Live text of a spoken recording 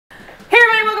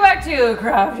back to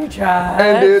Crafty Chat.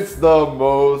 And it's the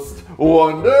most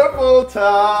wonderful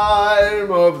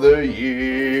time of the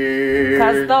year.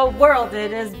 Because the world,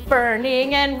 it is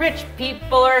burning and rich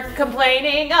people are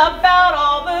complaining about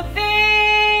all the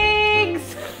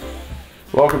things.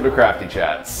 Welcome to Crafty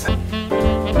Chats.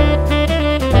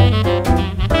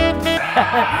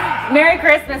 Merry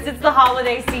Christmas, it's the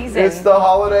holiday season. It's the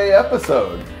holiday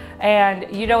episode.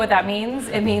 And you know what that means?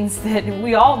 It means that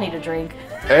we all need a drink.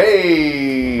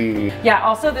 Hey! Yeah,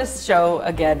 also this show,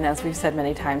 again, as we've said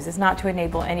many times, is not to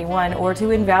enable anyone or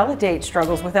to invalidate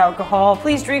struggles with alcohol.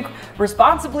 Please drink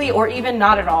responsibly or even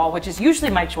not at all, which is usually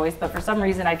my choice, but for some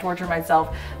reason I torture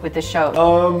myself with this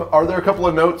show. Are there a couple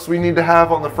of notes we need to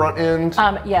have on the front end?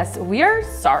 Yes, we are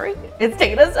sorry. It's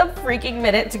taken us a freaking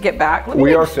minute to get back.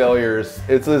 We are failures.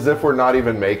 It's as if we're not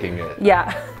even making it.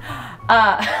 Yeah.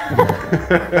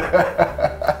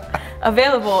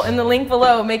 Available in the link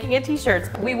below, making it t-shirts.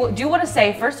 We do want to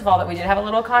say, first of all, that we did have a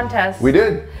little contest. We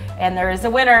did. And there is a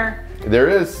winner. There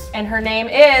is. And her name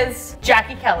is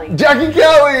Jackie Kelly. Jackie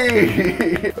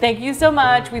Kelly! Thank you so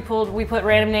much. We put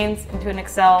random names into an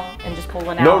Excel and just pulled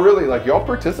one out. No, really, like y'all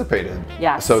participated.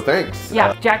 Yeah. So thanks.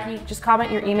 Yeah, Jackie, just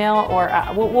comment your email or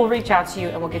we'll reach out to you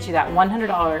and we'll get you that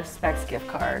 $100 Specs gift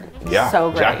card. Yeah,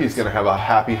 so great. Jackie's gonna have a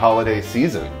happy holiday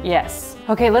season. Yes.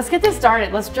 Okay, let's get this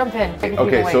started. Let's jump in.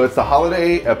 Okay, so it's the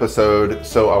holiday episode,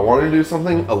 so I wanted to do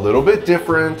something a little bit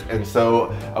different, and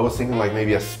so I was thinking like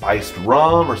maybe a spiced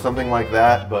rum or something like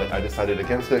that, but I decided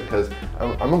against it because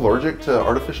I'm allergic to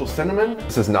artificial cinnamon.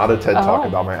 This is not a TED Talk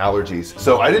about my allergies,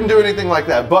 so I didn't do anything like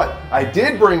that, but I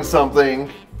did bring something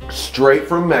straight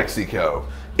from Mexico.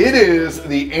 It is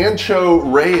the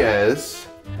Ancho Reyes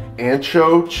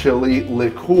Ancho Chili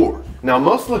Liqueur. Now,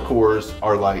 most liqueurs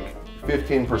are like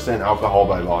 15% alcohol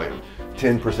by volume,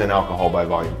 10% alcohol by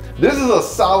volume. This is a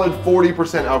solid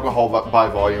 40% alcohol by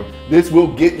volume. This will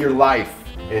get your life,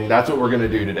 and that's what we're gonna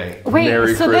do today. Wait,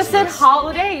 Merry so Christmas. this said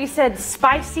holiday? You said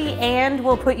spicy and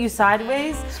will put you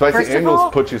sideways? Spicy First and of all,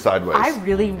 will put you sideways. I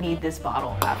really need this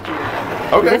bottle after you're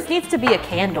done. Okay. This needs to be a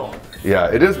candle.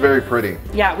 Yeah, it is very pretty.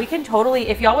 Yeah, we can totally,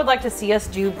 if y'all would like to see us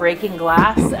do breaking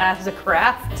glass as a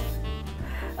craft,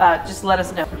 just let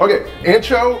us know. Okay,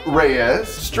 Ancho Reyes,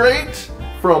 straight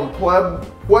from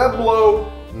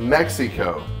Pueblo,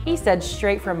 Mexico. He said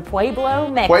straight from Pueblo,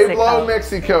 Mexico. Pueblo,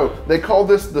 Mexico. They call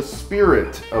this the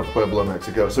spirit of Pueblo,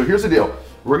 Mexico. So here's the deal.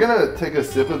 We're gonna take a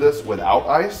sip of this without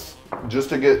ice, just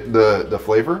to get the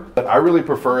flavor. But I really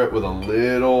prefer it with a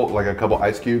little, like a couple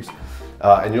ice cubes.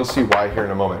 And you'll see why here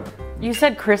in a moment. You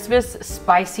said Christmas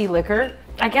spicy liquor.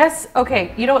 I guess,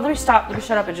 okay, you know what, let me stop, let me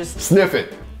shut up and just. Sniff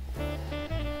it.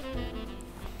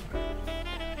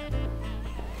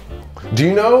 Do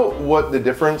you know what the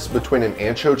difference between an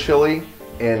ancho chili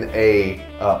and a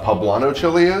poblano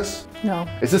chili is? No.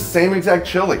 It's the same exact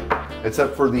chili,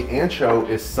 except for the ancho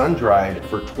is sun-dried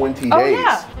for 20 days. Oh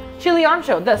yeah, chili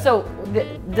ancho.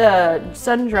 The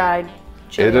sun-dried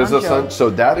chili It is ancho. so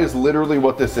that is literally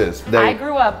what this is. I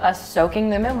grew up soaking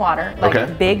them in water, like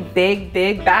Okay.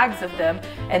 big bags of them,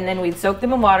 and then we'd soak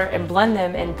them in water and blend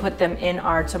them and put them in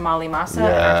our tamale masa and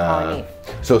our tamale meat.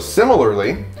 So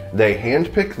similarly, they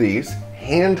hand-pick these,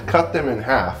 hand-cut them in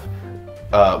half.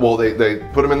 Well, they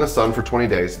put them in the sun for 20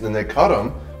 days, then they cut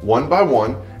them one by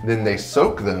one, then they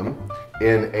soak them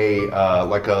in a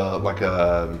like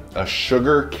a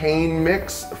sugar cane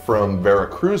mix from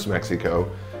Veracruz, Mexico,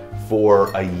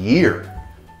 for a year.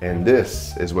 And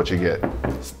this is what you get.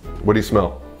 What do you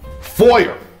smell?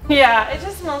 Fire! Yeah, it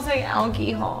just smells like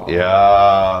alcohol.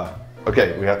 Yeah.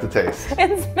 Okay, we have to taste.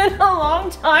 It's been a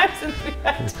long time since we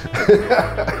had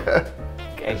to.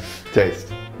 Okay.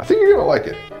 Taste. I think you're gonna like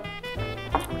it.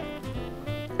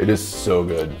 It is so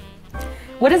good.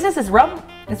 What is this? Is rum?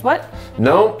 Is what?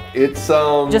 No, it's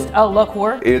Just a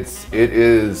liqueur? it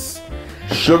is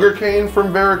sugarcane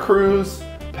from Veracruz,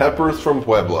 peppers from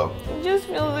Pueblo. It just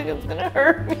feels like it's gonna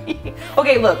hurt me.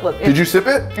 Okay, look. Did you sip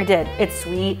it? I did. It's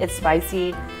sweet, it's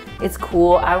spicy, it's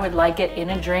cool. I would like it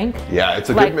in a drink. Yeah, it's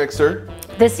a Like- good mixer.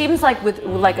 This seems like with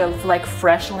like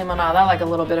fresh limonada, like a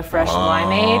little bit of fresh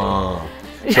limeade.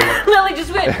 Lily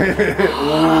just went.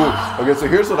 Okay, so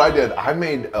here's what I did. I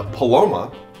made a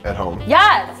Paloma at home.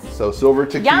 Yes. So silver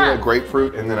tequila, Yeah.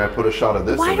 grapefruit, and then I put a shot of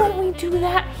this Why in don't it. we do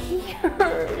that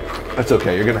here? That's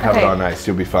okay, you're gonna have Okay. it on ice,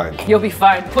 you'll be fine. You'll be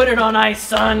fine. Put it on ice,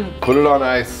 son. Put it on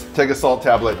ice, take a salt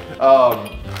tablet.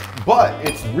 But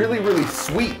it's really, really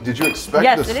sweet. Did you expect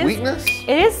Yes, the it is. sweetness?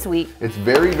 It is sweet. It's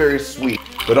very, very sweet.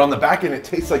 But on the back end, it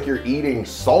tastes like you're eating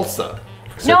salsa.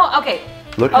 So No, okay.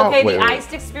 Look how- okay, wait, the wait.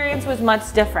 iced experience was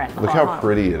much different. Look how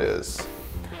pretty it is.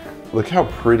 Look how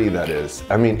pretty that is.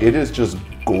 I mean, it is just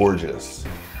gorgeous.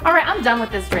 All right, I'm done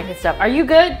with this drinking stuff. Are you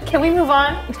good? Can we move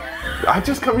on? I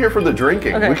just come here for the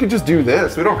drinking. Okay. We could just do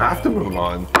this. We don't have to move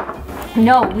on.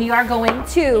 No, we are going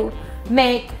to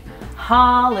make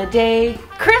holiday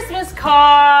Christmas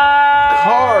cards.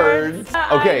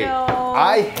 Okay, I know.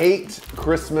 I hate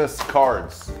Christmas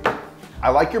cards.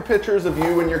 I like your pictures of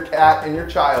you and your cat and your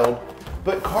child,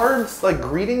 but cards, like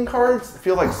greeting cards,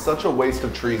 feel like such a waste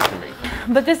of trees to me.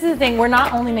 But this is the thing, we're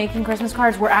not only making Christmas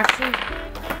cards, we're actually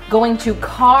going to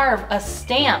carve a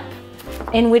stamp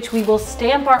in which we will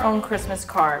stamp our own Christmas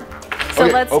card. So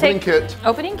Okay, let's opening take kit.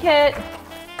 opening kit.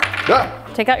 Ah,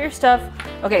 Take out your stuff.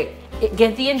 Okay,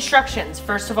 get the instructions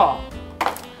first of all,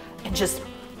 and just.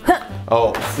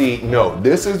 oh, see, no,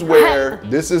 this is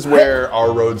where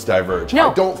our roads diverge.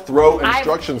 No. I don't throw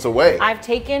instructions away. I've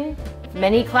taken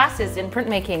many classes in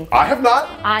printmaking. I have not.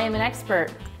 I am an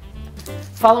expert.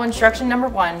 Follow instruction number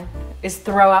 1 is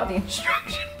throw out the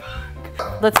instruction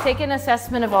book. Let's take an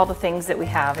assessment of all the things that we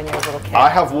have in your little kit. I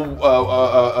have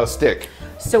a stick.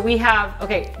 So we have,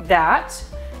 okay, that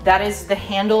is the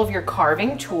handle of your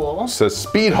carving tool. It says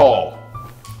speed haul,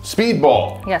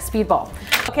 speedball. Yeah, speedball.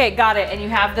 Okay, got it. And you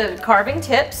have the carving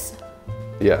tips.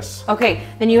 Yes. Okay,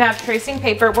 then you have tracing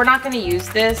paper. We're not going to use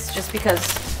this just because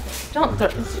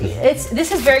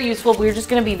this is very useful. We're just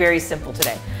going to be very simple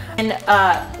today. And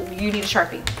you need a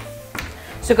Sharpie.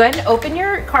 So go ahead and open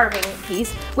your carving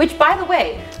piece, which by the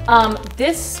way,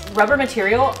 this rubber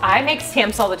material, I make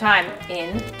stamps all the time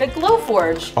in the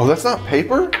Glowforge. Oh, that's not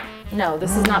paper? No,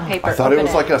 this is not paper. I thought it Open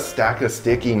was like a stack of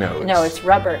sticky notes. No, it's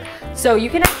rubber. So you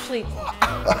can actually.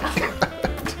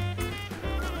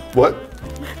 What?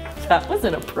 That was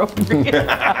inappropriate.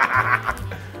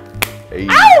 Hey.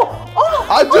 Ow! Oh!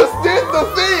 I just did the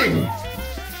thing!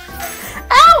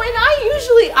 Ow! And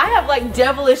I have like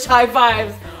devilish high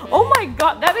fives. Oh my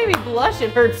God, that made me blush.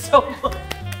 It hurt so much.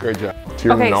 Great job. To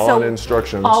your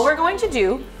non-instructions. All we're going to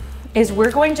do is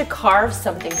we're going to carve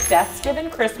something festive and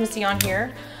Christmassy on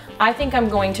here. I think I'm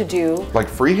going to do. Like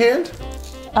freehand?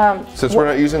 Since we're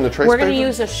not using the trace We're going to paper?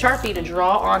 use a Sharpie to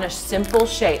draw on a simple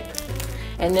shape.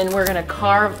 And then we're going to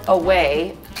carve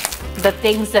away the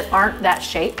things that aren't that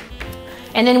shape.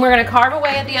 And then we're going to carve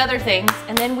away at the other things.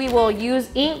 And then we will use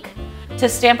ink to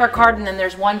stamp our card. And then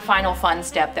there's one final fun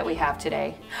step that we have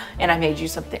today. And I made you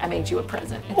something. I made you a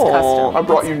present. It's custom. I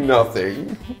brought you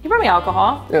nothing. You brought me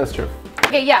alcohol. Yeah, that's true.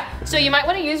 Okay, yeah. So you might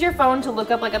want to use your phone to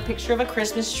look up like a picture of a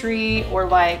Christmas tree, or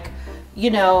like, you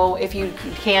know, if you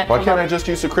can't. Why can't I just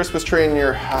use a Christmas tree in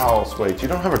your house? Wait, you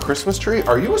don't have a Christmas tree?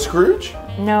 Are you a Scrooge?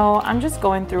 No, I'm just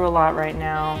going through a lot right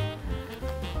now.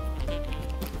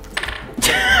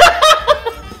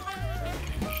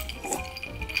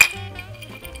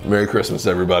 Merry Christmas,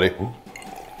 everybody.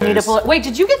 Need to pull it. Wait,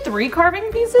 did you get 3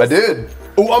 carving pieces? I did.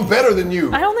 Oh, I'm better than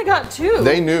you. I only got 2.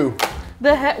 They knew.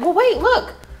 Well, wait,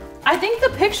 look. I think the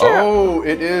picture. Oh,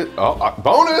 it is. Oh,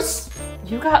 bonus.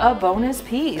 You got a bonus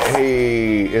piece.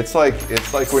 Hey, it's like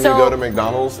when you go to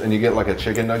McDonald's and you get like a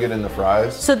chicken nugget in the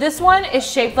fries. So this one is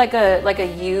shaped like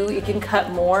a U. You can cut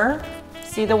more.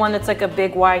 See the one that's like a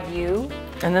big wide U?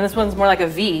 And then this one's more like a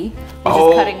V, which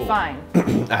is cutting fine.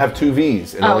 I have 2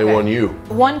 V's and only one U.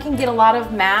 One can get a lot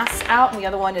of mass out, and the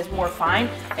other one is more fine.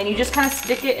 And you just kind of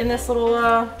stick it in this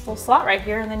little slot right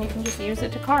here, and then you can just use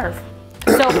it to carve.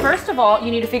 So first of all,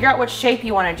 you need to figure out what shape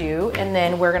you want to do, and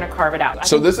then we're going to carve it out.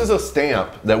 So this is a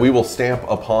stamp that we will stamp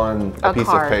upon a piece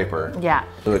card. of paper. Yeah.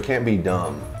 So it can't be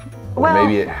dumb. Or Well,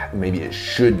 maybe it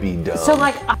should be dumb. So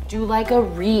like, do like a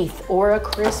wreath or a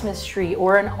Christmas tree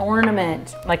or an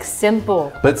ornament, like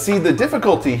simple. But see, the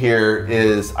difficulty here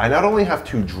is I not only have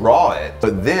to draw it,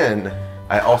 but then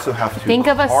I also have to Think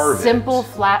of a carve simple it.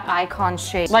 flat icon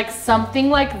shape. Like something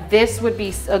like this would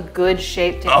be a good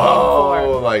shape to aim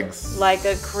Oh, for. Like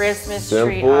a Christmas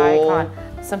tree simple. icon.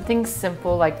 Something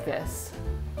simple like this.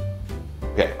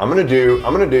 Okay, I'm gonna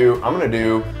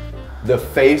do the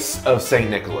face of Saint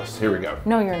Nicholas. Here we go.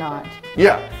 No, you're not.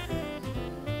 Yeah.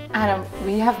 Adam,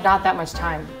 we have not that much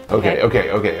time. Okay.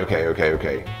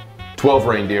 12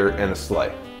 reindeer and a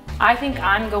sleigh. I think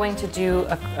I'm going to do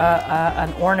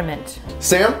an ornament.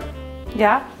 Sam,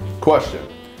 Yeah? question.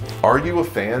 Are you a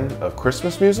fan of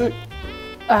Christmas music?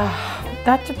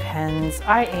 That depends.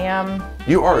 I am.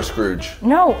 You are a Scrooge.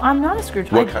 No, I'm not a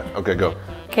Scrooge. What kind? Okay, go.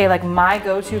 Okay, like my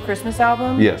go-to Christmas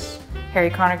album? Yes.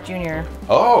 Harry Connick Jr.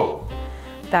 Oh.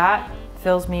 That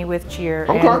fills me with cheer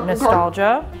Okay, and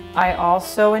nostalgia. I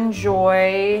also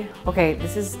enjoy, okay,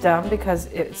 this is dumb because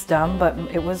it's dumb, but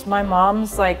it was my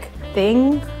mom's like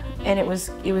thing, and it was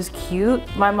cute.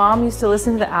 My mom used to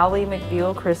listen to the Ally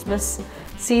McBeal Christmas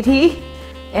CD,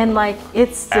 And like,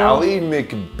 it's still... Ally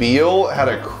McBeal had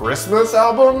a Christmas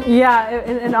album? Yeah,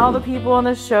 and all the people on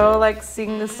the show like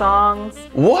sing the songs.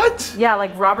 What? Yeah,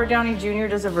 like Robert Downey Jr.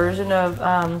 does a version of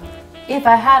If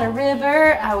I Had a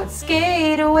River, I Would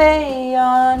Skate Away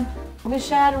on.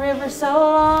 Wish I had a river so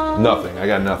long. Nothing. I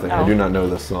got nothing. I do not know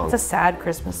this song. It's a sad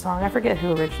Christmas song. I forget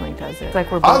who originally does it. It's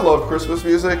like I love Christmas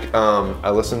music.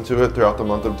 I listen to it throughout the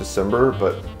month of December,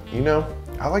 but you know,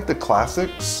 I like the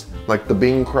classics, like the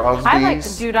Bing Crosby's.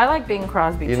 I like Bing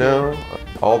Crosby too. You know,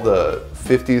 all the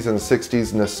 50s and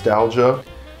 60s nostalgia.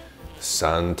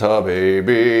 Santa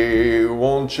baby,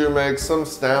 won't you make some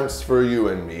stamps for you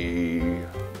and me?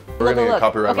 We're gonna get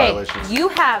copyright violations. You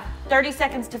have 30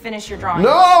 seconds to finish your drawing.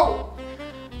 No!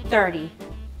 30,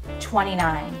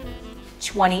 29,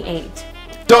 28.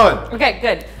 Done! Okay,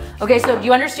 good. Okay, so do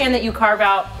you understand that you carve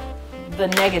out the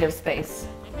negative space?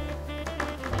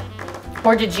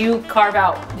 Or did you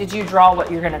draw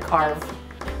what you're gonna carve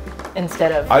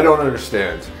instead of? I don't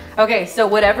understand. Okay, so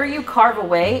whatever you carve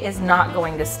away is not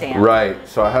going to stand. Right,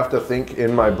 so I have to think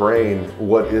in my brain,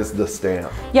 what is the stamp?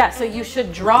 Yeah, so you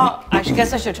should draw, I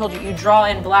guess I should have told you, you draw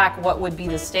in black what would be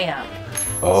the stamp.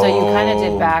 Oh. So you kind of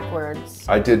did backwards.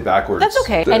 I did backwards. That's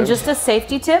okay. And just a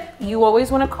safety tip, you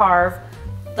always want to carve,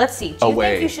 let's see, do you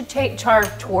think you should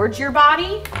carve towards your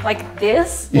body, like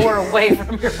this, or away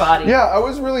from your body? Yeah, I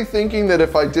was really thinking that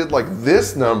if I did like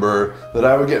this number, that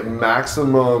I would get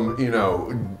maximum, you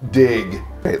know, dig.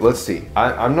 Okay, let's see.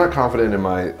 I'm not confident in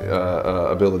my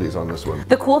abilities on this one.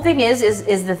 The cool thing is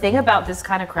the thing about this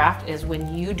kind of craft is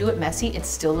when you do it messy, it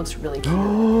still looks really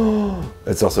cute.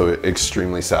 It's also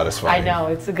extremely satisfying. I know,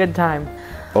 it's a good time.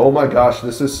 Oh my gosh,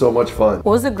 this is so much fun.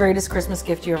 What was the greatest Christmas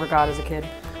gift you ever got as a kid?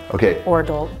 Okay. Or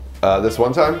adult? This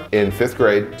one time in 5th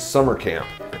grade, summer camp,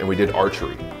 and we did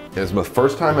archery. It was the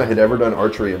first time I had ever done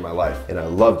archery in my life, and I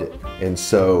loved it. And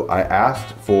so I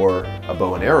asked for a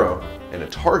bow and arrow and a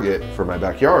target for my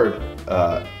backyard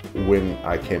when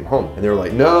I came home. And they were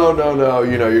like, no,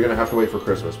 you know, you're gonna have to wait for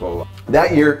Christmas, blah, blah, blah.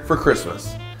 That year, for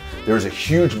Christmas, there was a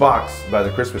huge box by the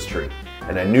Christmas tree,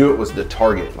 and I knew it was the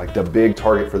target, like the big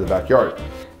target for the backyard.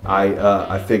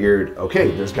 I figured,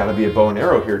 okay, there's gotta be a bow and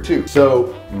arrow here too.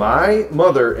 So my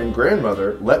mother and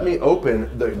grandmother let me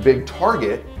open the big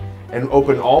target and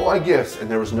open all my gifts, and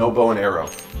there was no bow and arrow,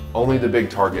 only the big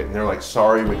target. And they're like,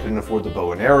 sorry, we couldn't afford the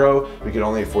bow and arrow. We could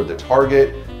only afford the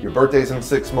target. Your birthday's in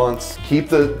 6 months. Keep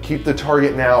the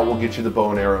target now. We'll get you the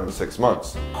bow and arrow in 6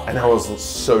 months. And I was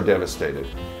so devastated.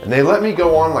 And they let me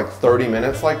go on like 30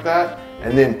 minutes like that.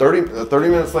 And then 30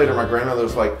 minutes later, my grandmother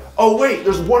was like, oh wait,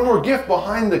 there's one more gift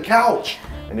behind the couch.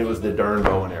 And it was the darn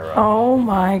bow and arrow. Oh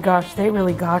my gosh, they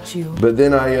really got you. But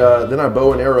then I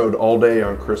bow and arrowed all day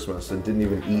on Christmas and didn't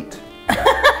even eat.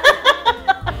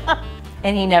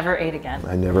 And he never ate again.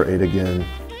 I never ate again.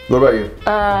 What about you?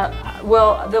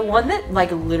 Well, the one that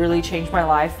like literally changed my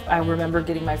life, I remember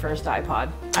getting my first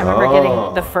iPod. I remember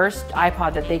getting the first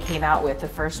iPod that they came out with, the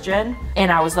first gen.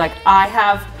 And I was like, I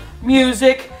have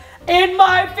music in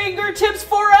my fingertips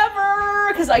forever.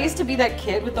 Because I used to be that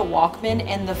kid with the Walkman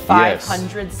and the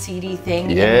 500 CD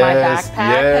thing in my backpack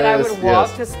that I would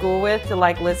walk to school with to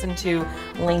like listen to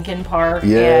Linkin Park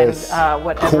and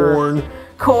whatever.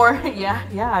 Korn,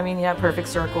 yeah, I mean, yeah, Perfect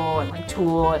Circle and like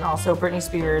Tool and also Britney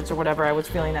Spears or whatever I was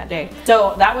feeling that day.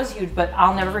 So that was huge, but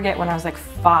I'll never forget when I was like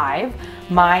 5,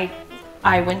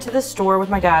 I went to the store with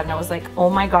my dad and I was like,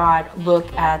 oh my God,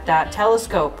 look at that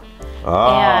telescope.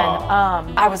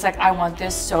 And I was like, I want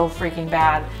this so freaking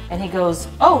bad. And he goes,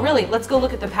 oh really, let's go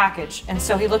look at the package. And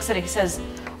so he looks at it, he says,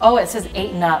 oh, it says 8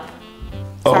 and up.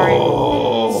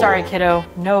 Sorry kiddo,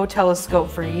 no telescope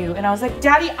for you. And I was like,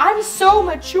 Daddy, I'm so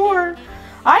mature.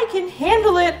 I can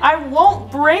handle it. I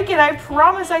won't break it. I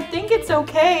promise. I think it's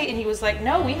okay. And he was like,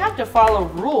 no, we have to follow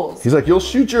rules. He's like, you'll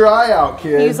shoot your eye out,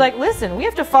 kid. He's like, listen, we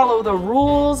have to follow the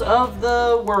rules of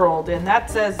the world. And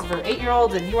that says for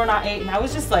 8-year-olds and you are not 8. And I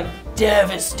was just like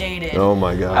devastated. Oh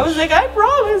my gosh. I was like, I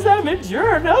promise I'm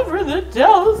mature enough for the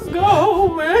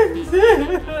telescope.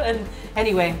 And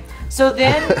anyway, so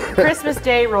then Christmas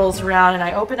Day rolls around and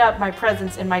I open up my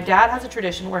presents, and my dad has a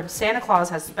tradition where Santa Claus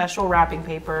has special wrapping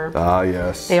paper. Ah,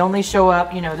 yes. They only show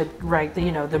up,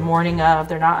 the morning of,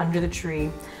 they're not under the tree.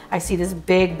 I see this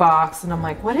big box and I'm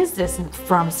like, what is this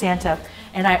from Santa?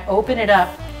 And I open it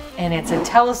up and it's a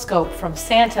telescope from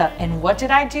Santa. And what did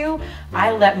I do?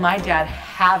 I let my dad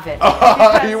have it.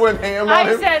 You went ham on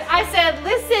him? I said,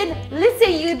 listen,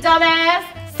 you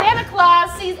dumbass. Santa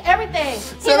Claus sees everything.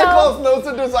 Santa Claus knows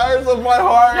the desires of my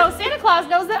heart. No, Santa Claus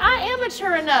knows that I am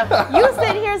mature enough. You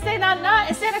sit here saying I'm not.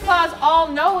 And Santa Claus,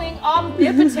 all-knowing,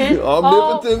 omnipotent.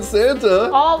 Omnipotent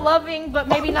Santa. All loving, but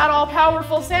maybe not all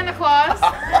powerful Santa Claus.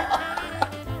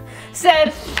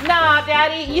 said, nah,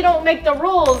 Daddy, you don't make the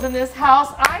rules in this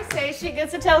house. I say she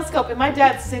gets a telescope. And my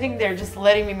dad's sitting there just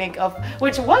letting me make up,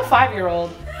 which what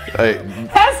 5-year-old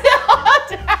has the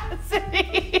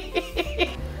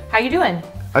audacity? How you doing?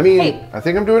 I mean, I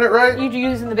think I'm doing it right. You're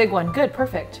using the big one. Good,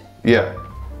 perfect. Yeah.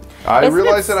 I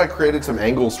realized that I created some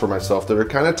angles for myself that are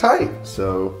kind of tight,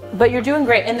 so. But you're doing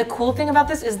great. And the cool thing about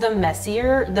this is the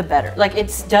messier, the better. Like,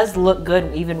 it does look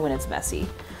good even when it's messy.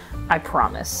 I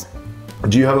promise.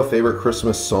 Do you have a favorite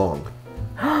Christmas song?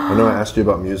 I know I asked you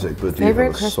about music, but do you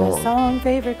have a song?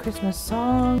 Favorite Christmas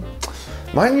song.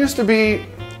 Mine used to be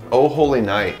Oh Holy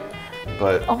Night,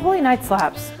 but. Oh Holy Night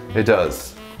slaps. It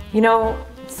does. You know,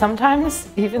 sometimes,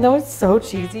 even though it's so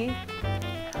cheesy,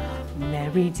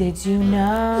 Mary, did you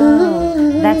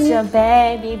know that your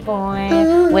baby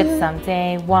boy would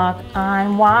someday walk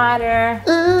on water?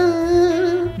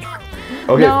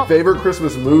 Okay, no. Favorite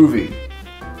Christmas movie?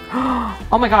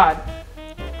 Oh my God.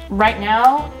 Right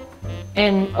now,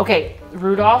 okay,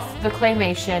 Rudolph the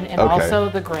Claymation and also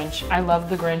the Grinch. I love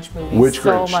the Grinch movie. Which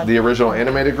so Grinch? much. The original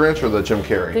animated Grinch or the Jim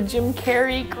Carrey? The Jim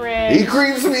Carrey Grinch. He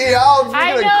creeps me out.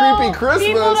 I know. A creepy Christmas.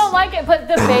 People don't like it, but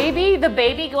the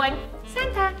baby going,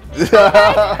 Santa.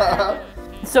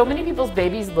 So many people's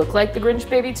babies look like the Grinch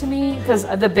baby to me because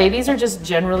the babies are just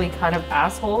generally kind of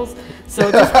assholes.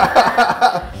 So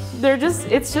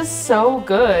it's just so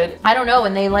good. I don't know,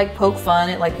 and they like poke fun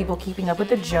at like people keeping up with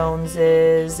the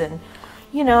Joneses and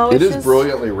you know. It is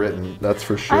brilliantly written, that's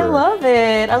for sure. I love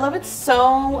it. I love it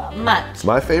so much.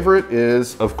 My favorite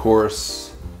is, of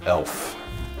course, Elf.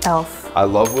 Elf. I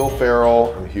love Will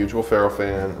Ferrell. I'm a huge Will Ferrell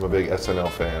fan. I'm a big SNL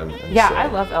fan. Yeah, so, I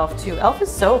love Elf too. Elf is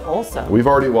so wholesome. We've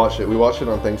already watched it. We watched it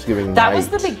on Thanksgiving night. That was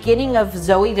the beginning of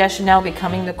Zooey Deschanel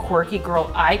becoming the quirky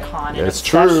girl icon and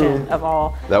obsession of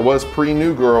all. That was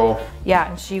pre-New Girl. Yeah,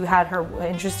 and she had her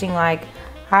interesting like,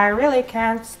 I really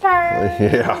can't stay.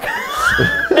 Yeah.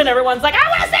 And everyone's like, I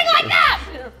want to sing like that.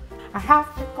 I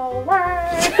have to go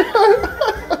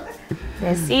away.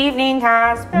 This evening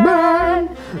has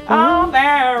been a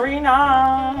very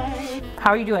nice.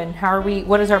 How are you doing? How are we?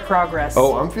 What is our progress?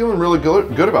 Oh, I'm feeling really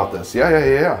good about this. Yeah.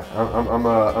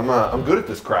 I'm good at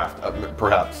this craft,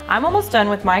 perhaps. I'm almost done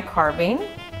with my carving.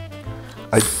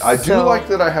 I do like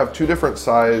that I have 2 different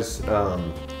size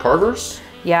carvers.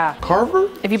 Yeah. Carver?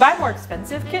 If you buy a more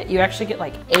expensive kit, you actually get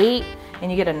like 8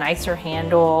 and you get a nicer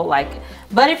handle.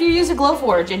 But if you use a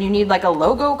Glowforge and you need like a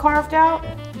logo carved out,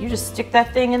 you just stick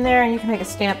that thing in there and you can make a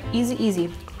stamp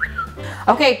easy.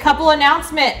 Okay, couple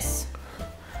announcements.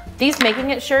 These Making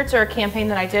It shirts are a campaign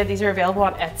that I did. These are available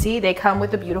on Etsy. They come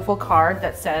with a beautiful card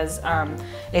that says,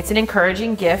 it's an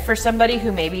encouraging gift for somebody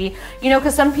who maybe, you know,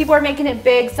 because some people are making it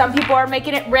big, some people are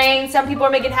making it rain, some people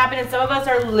are making it happen, and some of us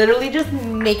are literally just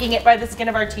making it by the skin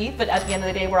of our teeth, but at the end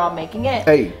of the day, we're all making it.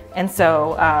 Hey. And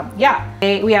so, yeah,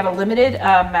 we have a limited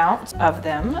amount of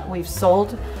them. We've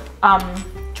sold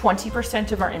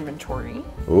 20% of our inventory.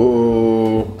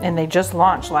 Ooh. And they just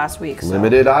launched last week. So.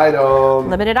 Limited item.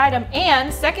 Limited item.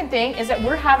 And second thing is that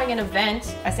we're having an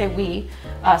event. I say we.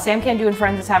 Sam Can Do and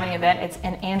Friends is having an event. It's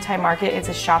an anti-market. It's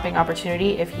a shopping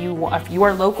opportunity. If you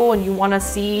are local and you want to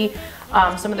see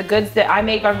some of the goods that I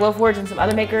make on Glowforge and some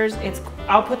other makers,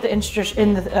 I'll put the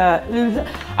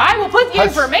I will put the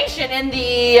information in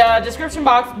the description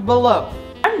box below.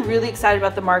 I'm really excited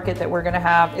about the market that we're gonna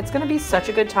have. It's gonna be such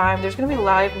a good time. There's gonna be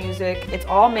live music. It's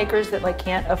all makers that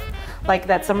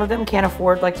that some of them can't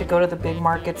afford to go to the big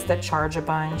markets that charge a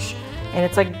bunch. And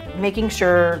it's like making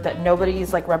sure that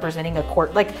nobody's like representing a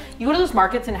court. Like you go to those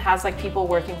markets and it has like people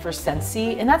working for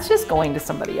Scentsy, and that's just going to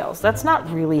somebody else. That's not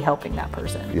really helping that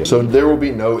person. Yeah. So there will be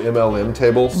no MLM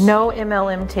tables? No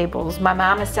MLM tables. My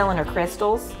mom is selling her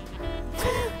crystals.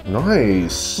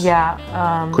 Nice.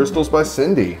 Yeah. Crystals by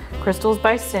Cindy. Crystals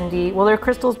by Cindy. Well, they're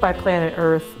crystals by Planet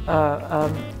Earth,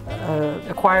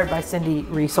 acquired by Cindy,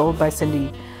 resold by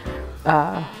Cindy.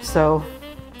 So,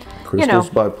 Crystals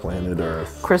by Planet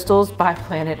Earth. Crystals by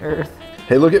Planet Earth.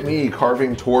 Hey, look at me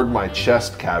carving toward my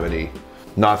chest cavity.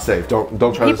 Not safe. Don't try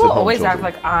this at home. People always act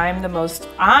like I'm the most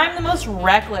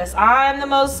reckless. I'm the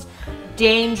most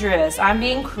dangerous. I'm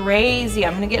being crazy.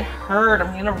 I'm gonna get hurt. I'm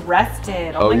gonna get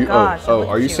arrested. Oh my gosh.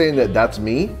 Are you saying that that's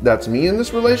me? That's me in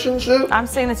this relationship? I'm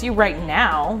saying that's you right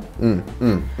now.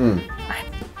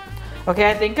 Okay,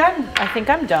 I think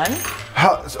I'm done.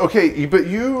 Okay, but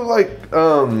you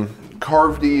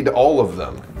carved all of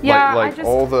them. Yeah,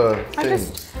 all the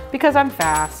things. Because I'm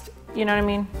fast. You know what I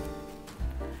mean?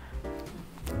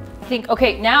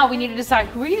 Okay, now we need to decide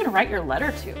who are you gonna write your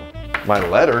letter to? My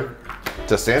letter?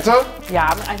 To Santa? Yeah,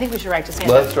 I think we should write to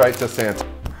Santa. Let's write to Santa.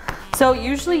 So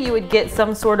usually you would get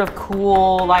some sort of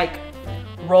cool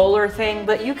roller thing,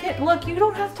 but you can, look, you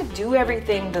don't have to do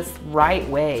everything this right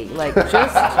way. Like,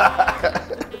 just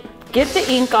get the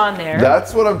ink on there.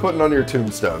 That's what I'm putting on your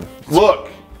tombstone. Look, ...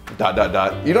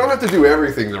 You don't have to do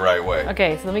everything the right way.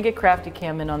 Okay, so let me get Crafty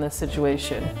Cam in on this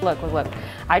situation. Look.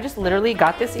 I just literally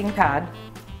got this ink pad.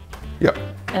 Yep.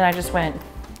 And I just went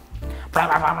blah,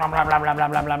 blah, blah, blah, blah, blah, blah,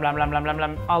 blah, blah, blah, blah, blah, blah,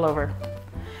 blah, all over.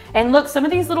 And look, some of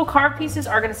these little carved pieces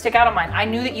are gonna stick out on mine. I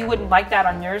knew that you wouldn't like that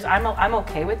on yours. I'm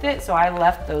okay with it, so I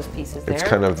left those pieces there. It's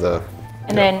kind of the...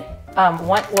 And then,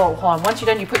 hold on. Once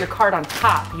you're done, you put your card on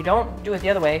top. You don't do it the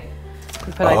other way.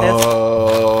 You put it like this.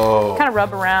 Kind of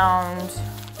rub around.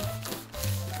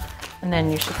 And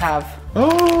then you should have a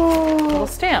little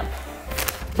stamp.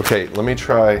 Okay, let me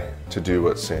try to do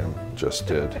what Sam just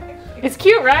did. It's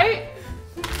cute, right?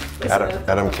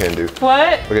 Adam can do.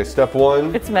 What? Okay, step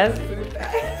one. It's messy.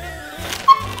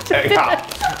 Egg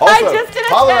house. Also, I just did a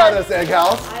holler at test. us, Egg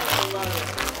House.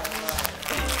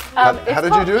 How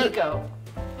did you do it? Eco.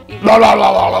 La, la, la,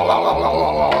 la, la, la, la,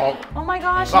 la, la. Oh my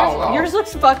gosh, La, la. yours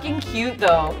looks fucking cute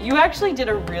though. You actually did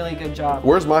a really good job.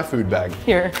 Where's my food bag?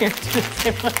 Here, do the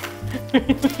same one.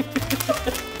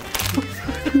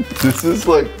 This is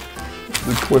like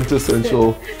the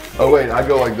quintessential. Oh wait, I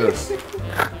go like this.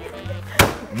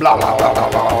 Blah, blah, blah, blah,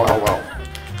 blah, blah, blah.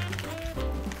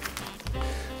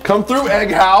 Come through,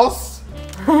 Egg House.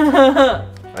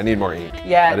 I need more ink.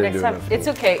 Yeah, next time. It's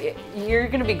okay. You're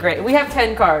gonna be great. We have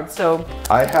 10 cards, so.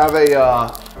 I have a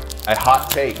hot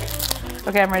take.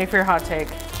 Okay, I'm ready for your hot take.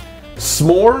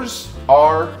 S'mores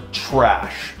are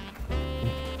trash.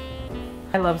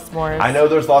 I love s'mores. I know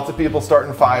there's lots of people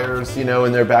starting fires, you know,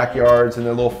 in their backyards and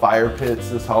their little fire pits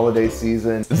this holiday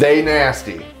season. They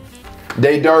nasty.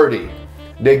 They dirty.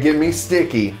 They get me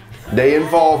sticky. They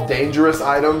involve dangerous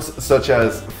items such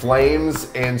as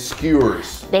flames and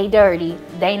skewers. They dirty.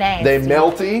 They nasty. They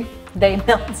melty. They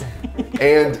melt.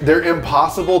 And they're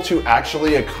impossible to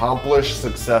actually accomplish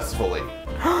successfly.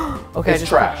 Okay, it's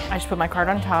trash. I just put my card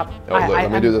on top. Oh, look,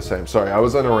 let me do the same. Sorry, I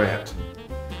was on a rant.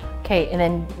 Okay, and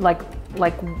then like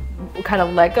kind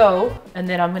of let go, and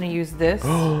then I'm gonna use this.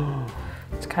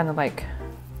 It's kind of like,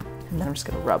 and then I'm just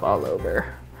gonna rub all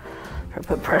over.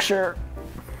 Put pressure.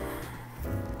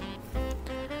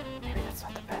 Maybe that's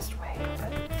not the best way,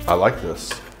 but I like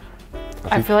this.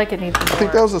 I feel like it needs more. I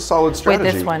think that was a solid strategy.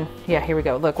 Wait, this one. Yeah, here we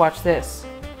go. Look, watch this.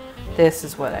 This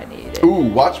is what I needed. Ooh,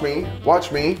 watch me.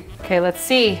 Watch me. Okay, let's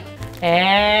see.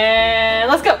 And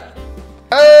let's go.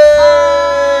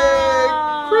 Hey!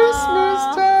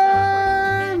 Christmas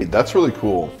time! That's really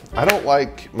cool. I don't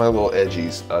like my little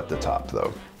edgies at the top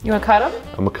though. You wanna cut them?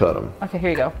 I'm gonna cut them. Okay,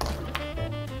 here you go.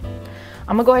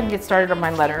 I'm gonna go ahead and get started on my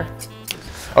letter.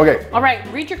 Okay. All right,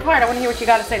 read your card. I wanna hear what you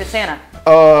gotta say to Santa.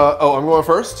 Oh, I'm going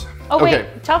first? Oh wait, okay.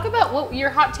 Talk about what your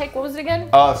hot take, what was it again?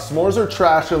 S'mores are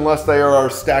trash unless they are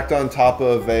stacked on top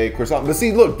of a croissant. But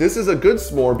see, look, this is a good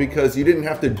s'more because you didn't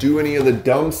have to do any of the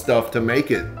dumb stuff to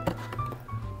make it.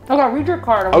 Okay, read your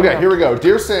card. Okay, here we go.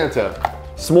 Dear Santa,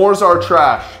 s'mores are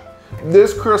trash.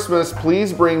 This Christmas,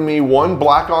 please bring me one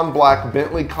black on black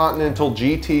Bentley Continental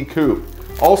GT Coupe.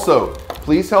 Also,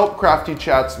 please help Crafty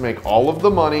Chats make all of the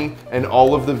money and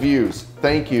all of the views.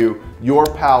 Thank you, your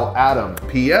pal Adam.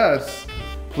 P.S.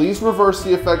 Please reverse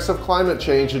the effects of climate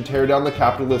change and tear down the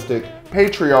capitalistic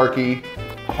patriarchy.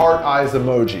 Heart eyes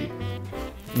emoji.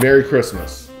 Merry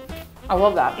Christmas. I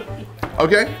love that.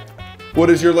 Okay, what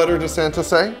does your letter to Santa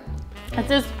say? It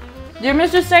says, Dear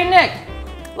Mr. St. Nick,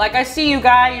 like I see you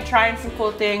guy, you're trying some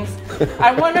cool things.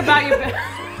 I wonder about your...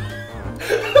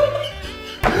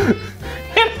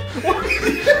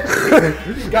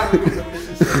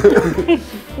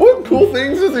 What cool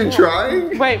things is he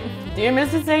trying? Wait, dear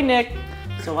Mr. St. Nick,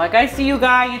 so like I see you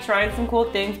guy, you're trying some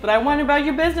cool things, but I wonder about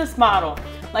your business model.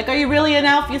 Like, are you really an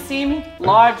elf, you seem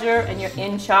larger and you're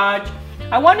in charge?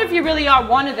 I wonder if you really are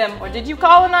one of them, or did you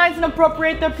colonize and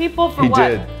appropriate their people for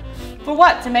what? He did. For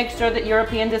what? To make sure that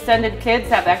European descended kids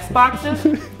have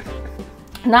Xboxes?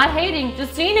 Not hating,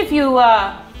 just seeing if you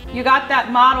got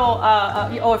that model,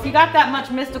 or if you got that much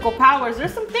mystical powers,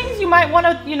 there's some things you might want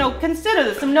to, consider.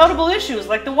 There's some notable issues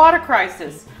like the water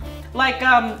crisis. Like,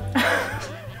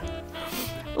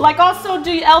 like also,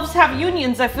 do elves have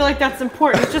unions? I feel like that's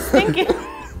important. Just thinking,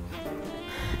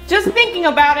 just thinking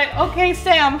about it. Okay,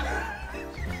 Sam.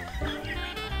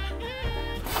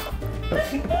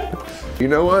 You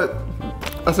know what?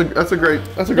 That's a great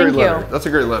Thank letter. you. That's a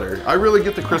great letter. I really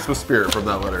get the Christmas spirit from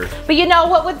that letter. But you know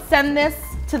what would send this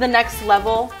to the next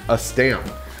level? A stamp.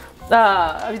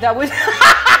 That would.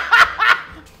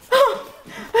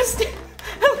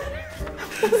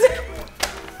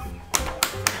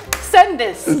 Send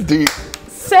this. It's deep.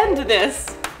 Send this.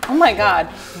 Oh my God.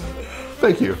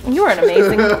 Thank you. You are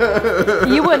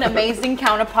an amazing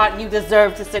counterpart. You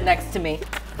deserve to sit next to me.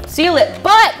 Seal it,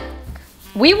 but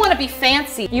we want to be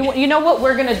fancy. You know what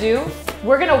we're gonna do?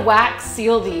 We're gonna wax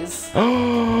seal these.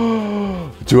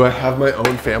 Do I have my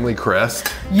own family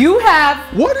crest? You have.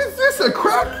 What is this, a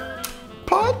crack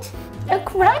pot? A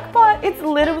crack pot. It's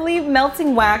literally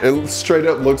melting wax. It straight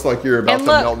up looks like you're about And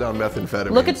to look, melt down methamphetamines.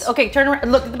 Look at, okay, turn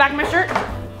around, look at the back of my shirt.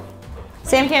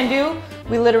 Sam Can Do,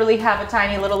 we literally have a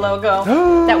tiny little logo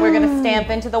that we're gonna stamp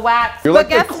into the wax. You're but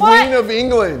like the Queen of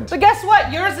England. But guess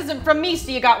what? Yours isn't from me, so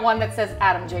you got one that says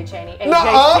Adam J. Chaney,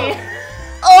 AJC.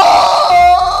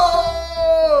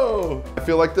 Oh! I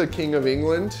feel like the King of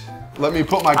England. Let me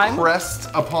put my crest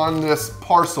upon this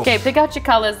parcel. Okay, pick out your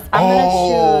colors. I'm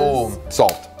gonna choose.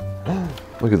 Solved.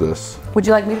 Look at this. Would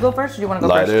you like me to go first, or do you want to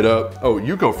go Light first? it up. Oh,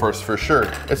 you go first for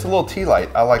sure. It's a little tea light.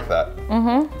 I like that.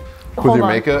 Mm-hmm. With your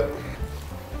makeup.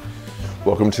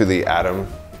 Welcome to the Adam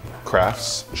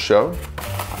Crafts show,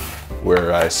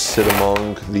 where I sit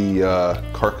among the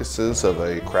carcasses of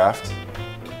a craft.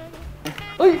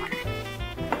 Oy.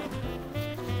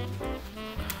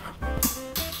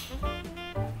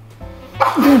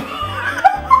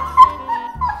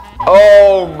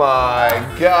 Oh my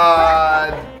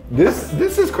God. This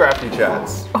is Crafty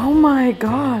Chats. Oh my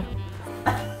God.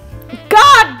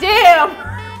 God damn!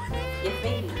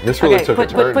 This really took a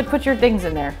turn. Put your things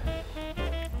in there.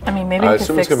 I mean, maybe I we can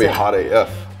assume fix it's gonna be hot AF.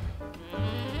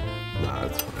 Nah,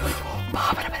 it's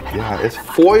yeah, it's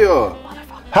foil.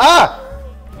 Ha!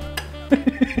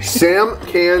 Sam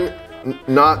can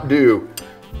not do.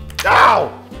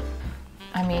 Ow!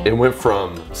 I mean, It went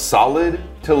from solid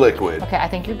to liquid. okay, I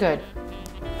think you're good.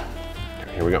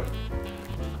 Here we go.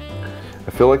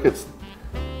 I feel like it's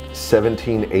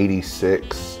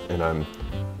 1786 and I'm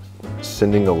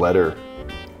sending a letter.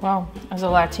 Well, as a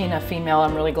Latina female,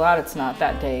 I'm really glad it's not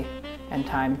that day and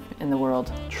time in the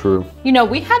world. True. You know,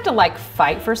 we had to like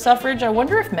fight for suffrage. I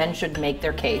wonder if men should make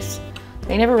their case.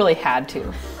 They never really had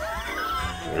to.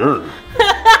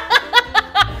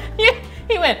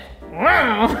 He went,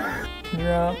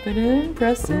 drop it in,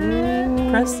 press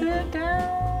it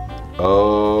down.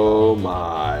 Oh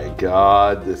my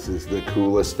God, this is the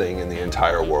coolest thing in the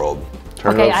entire world.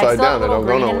 Turn it upside down, I it don't go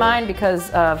green in nowhere. mine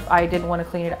because I didn't want to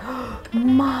clean it up.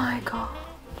 My God.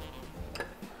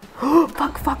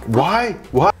 Fuck. Why?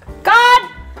 What? God!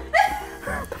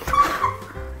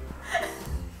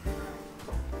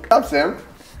 Stop, Sam.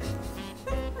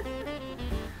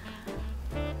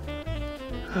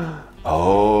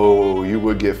 Oh, you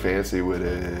would get fancy with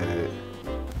it.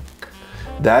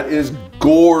 That is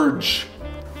gorge.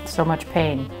 So much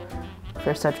pain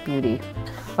for such beauty.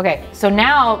 Okay, so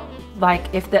now, like,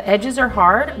 if the edges are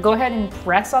hard, go ahead and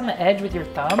press on the edge with your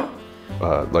thumb.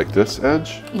 Like this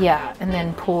edge? Yeah, and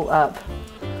then pull up.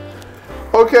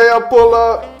 Okay, I'll pull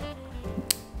up.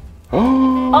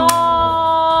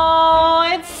 Oh,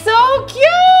 it's so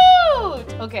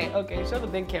cute! Okay, show the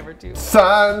big camera too.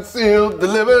 Signed, sealed,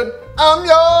 delivered, I'm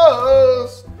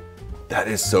yours. That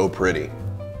is so pretty.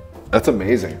 That's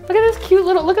amazing. Look at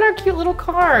look at our cute little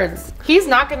cards. He's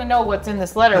not gonna know what's in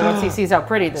this letter once he sees how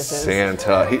pretty this is.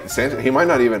 Santa, he might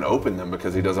not even open them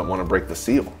because he doesn't want to break the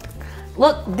seal.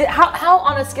 Look, how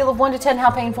on a scale of 1 to 10, how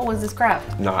painful was this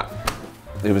craft? Not.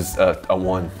 It was a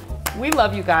 1. We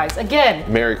love you guys. Again,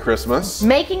 Merry Christmas.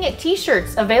 making it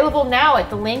t-shirts available now at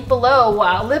the link below.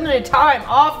 Limited time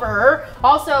offer.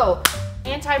 Also,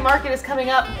 Anti-Market is coming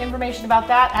up. Information about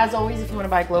that, as always, if you want to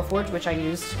buy Glowforge, which I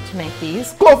used to make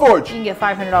these, you Glowforge. can get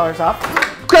 $500 off.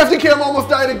 Crafty Cam almost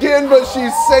died again, but she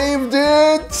saved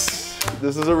it.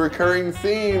 This is a recurring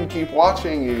theme. Keep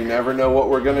watching. You never know what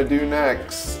we're gonna do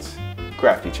next.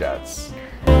 Crafty Chats.